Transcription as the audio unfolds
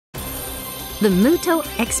the Mutoh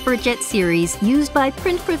XpertJet series used by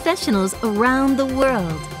print professionals around the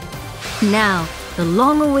world. Now, the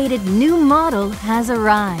long-awaited new model has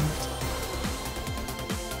arrived.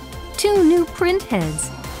 2 new print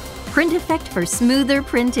heads, print effect for smoother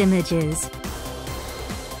print images.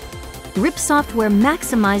 RIP software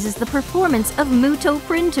maximizes the performance of Mutoh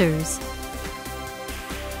printers.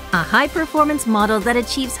 A high-performance model that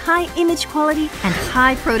achieves high image quality and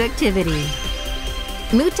high productivity.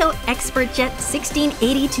 Mutoh XpertJet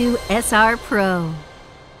 1682 SR Pro.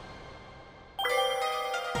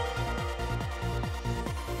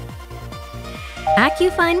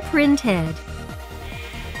 AccuFine print head,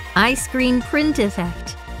 iScreen print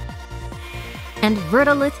effect, and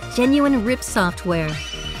Vertilith genuine RIP software.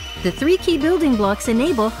 The 3 key building blocks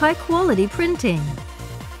enable high-quality printing.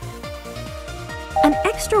 An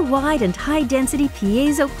extra-wide and high-density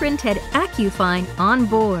piezo printhead AccuFine on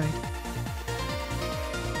board.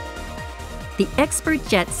 The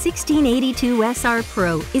XpertJet 1682 SR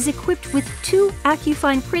Pro is equipped with 2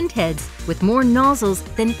 AccuFine printheads with more nozzles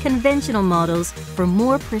than conventional models for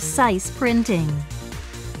more precise printing.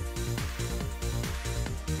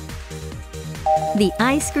 The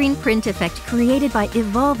iScreen print effect created by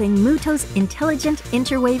evolving Mutoh's intelligent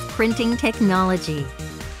interwave printing technology.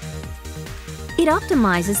 It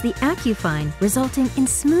optimizes the AccuFine, resulting in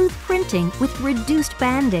smooth printing with reduced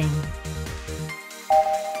banding.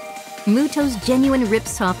 Mutoh's genuine RIP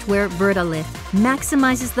software Vertilith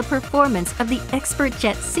maximizes the performance of the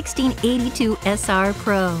XpertJet 1682 SR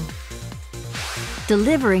Pro,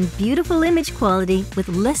 delivering beautiful image quality with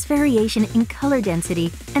less variation in color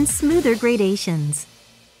density and smoother gradations.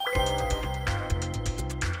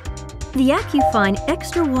 The AccuFine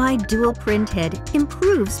extra-wide dual printhead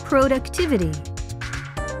improves productivity.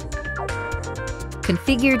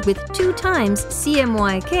 Configured with 2 times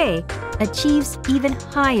CMYK, achieves even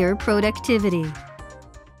higher productivity.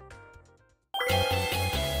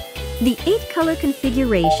 The 8-color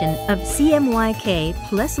configuration of CMYK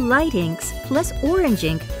plus light inks plus orange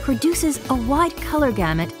ink produces a wide color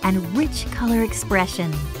gamut and rich color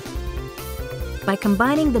expression. By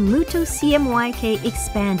combining the Mutoh CMYK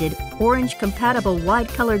expanded orange-compatible wide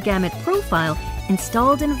color gamut profile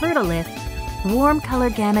installed in Vertilith, warm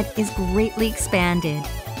color gamut is greatly expanded.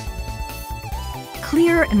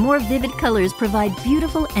 Clearer and more vivid colors provide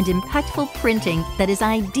beautiful and impactful printing that is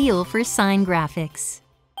ideal for sign graphics.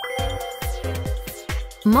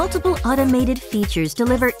 Multiple automated features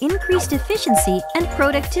deliver increased efficiency and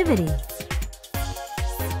productivity.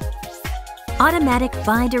 Automatic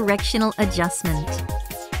bi-directional adjustment.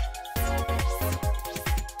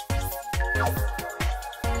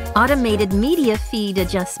 Automated media feed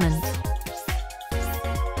adjustment.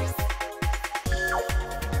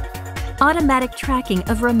 Automatic tracking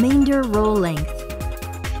of remainder roll length.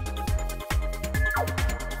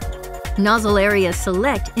 Nozzle area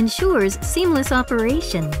select ensures seamless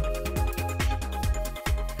operation.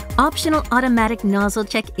 Optional automatic nozzle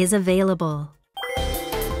check is available.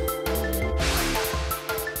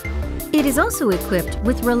 It is also equipped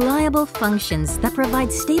with reliable functions that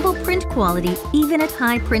provide stable print quality even at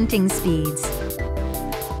high printing speeds.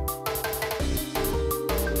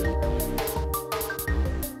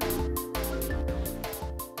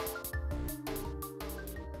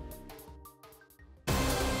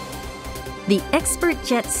 The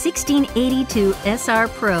XpertJet 1682 SR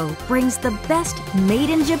Pro brings the best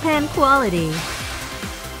made-in-Japan quality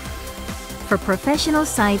for professional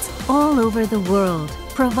sites all over the world,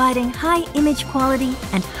 providing high image quality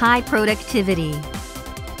and high productivity.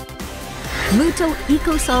 Mutoh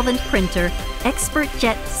Eco Solvent Printer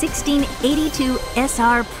XpertJet 1682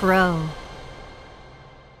 SR Pro.